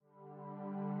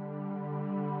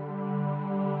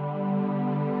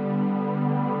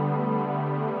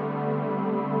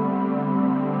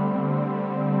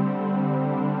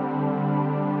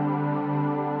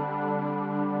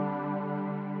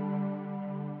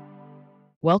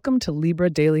Welcome to Libra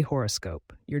Daily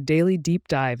Horoscope, your daily deep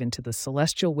dive into the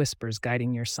celestial whispers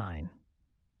guiding your sign.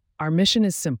 Our mission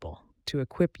is simple: to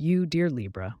equip you, dear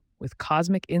Libra, with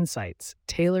cosmic insights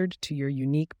tailored to your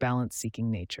unique balance seeking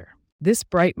nature. This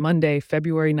bright Monday,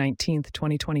 February 19th,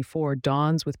 2024,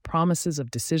 dawns with promises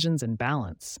of decisions and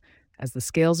balance as the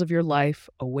scales of your life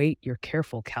await your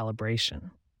careful calibration.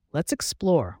 Let's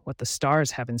explore what the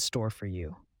stars have in store for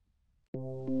you.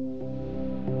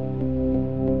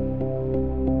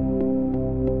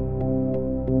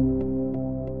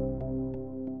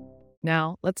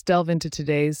 Now, let's delve into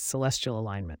today's celestial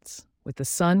alignments. With the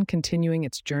sun continuing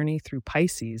its journey through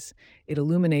Pisces, it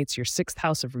illuminates your sixth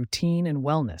house of routine and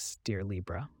wellness, dear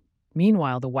Libra.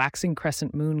 Meanwhile, the waxing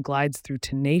crescent moon glides through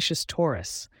tenacious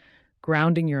Taurus,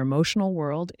 grounding your emotional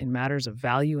world in matters of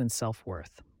value and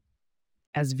self-worth.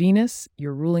 As Venus,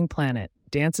 your ruling planet,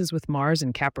 dances with Mars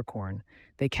in Capricorn,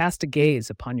 they cast a gaze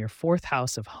upon your fourth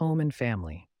house of home and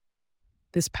family.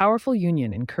 This powerful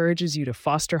union encourages you to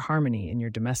foster harmony in your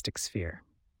domestic sphere.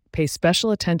 Pay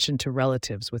special attention to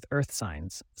relatives with earth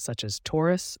signs, such as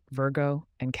Taurus, Virgo,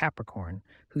 and Capricorn,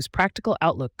 whose practical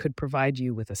outlook could provide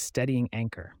you with a steadying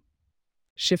anchor.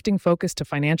 Shifting focus to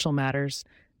financial matters,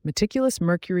 meticulous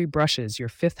Mercury brushes your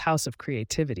fifth house of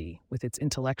creativity with its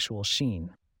intellectual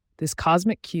sheen. This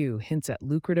cosmic cue hints at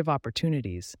lucrative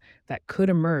opportunities that could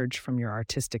emerge from your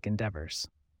artistic endeavors.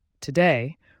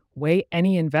 Today, weigh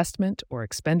any investment or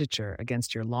expenditure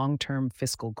against your long-term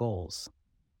fiscal goals.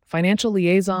 Financial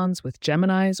liaisons with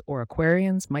Geminis or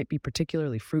Aquarians might be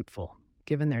particularly fruitful,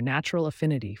 given their natural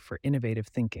affinity for innovative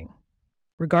thinking.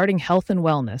 Regarding health and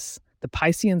wellness, the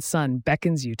Piscean sun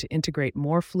beckons you to integrate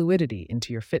more fluidity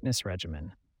into your fitness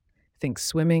regimen. Think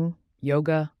swimming,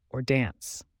 yoga, or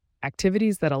dance,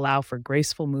 activities that allow for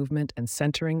graceful movement and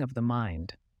centering of the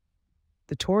mind.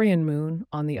 The Taurian moon,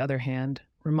 on the other hand,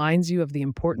 reminds you of the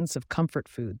importance of comfort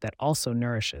food that also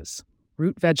nourishes.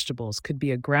 Root vegetables could be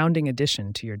a grounding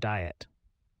addition to your diet.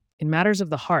 In matters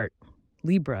of the heart,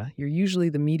 Libra, you're usually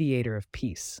the mediator of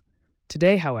peace.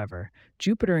 Today, however,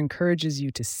 Jupiter encourages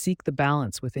you to seek the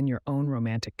balance within your own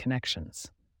romantic connections.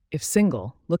 If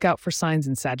single, look out for signs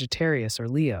in Sagittarius or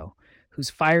Leo, whose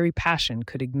fiery passion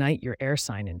could ignite your air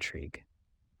sign intrigue.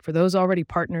 For those already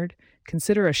partnered,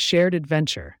 consider a shared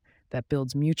adventure that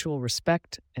builds mutual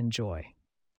respect and joy.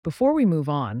 Before we move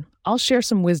on, I'll share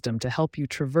some wisdom to help you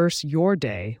traverse your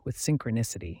day with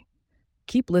synchronicity.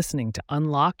 Keep listening to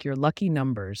unlock your lucky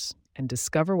numbers and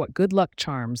discover what good luck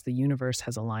charms the universe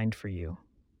has aligned for you.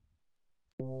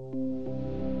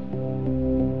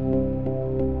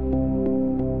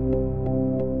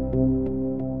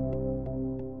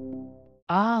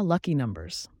 Lucky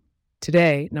numbers.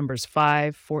 Today, numbers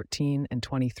 5, 14, and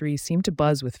 23 seem to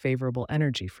buzz with favorable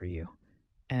energy for you.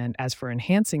 And as for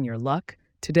enhancing your luck,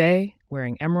 today,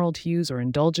 wearing emerald hues or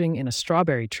indulging in a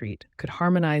strawberry treat could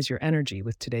harmonize your energy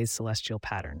with today's celestial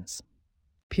patterns.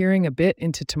 Peering a bit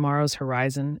into tomorrow's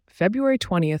horizon, February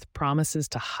 20th promises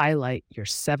to highlight your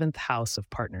seventh house of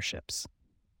partnerships.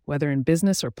 Whether in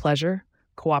business or pleasure,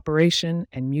 cooperation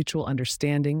and mutual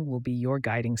understanding will be your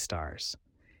guiding stars.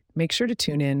 Make sure to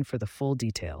tune in for the full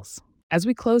details. As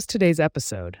we close today's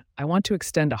episode, I want to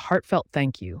extend a heartfelt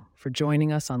thank you for joining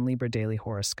us on Libra Daily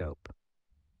Horoscope.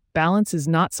 Balance is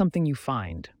not something you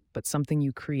find, but something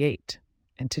you create,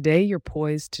 and today you're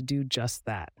poised to do just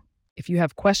that. If you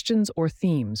have questions or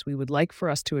themes we would like for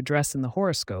us to address in the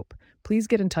horoscope, please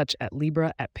get in touch at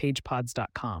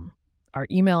libra@pagepods.com. Our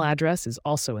email address is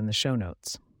also in the show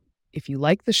notes. If you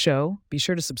like the show, be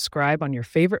sure to subscribe on your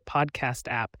favorite podcast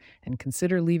app and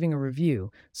consider leaving a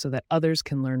review so that others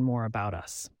can learn more about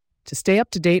us. To stay up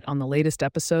to date on the latest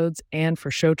episodes and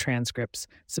for show transcripts,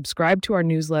 subscribe to our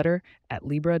newsletter at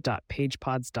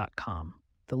libra.pagepods.com.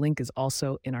 The link is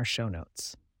also in our show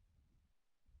notes.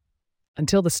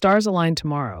 Until the stars align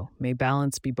tomorrow, may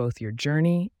balance be both your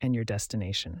journey and your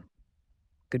destination.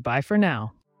 Goodbye for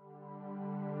now.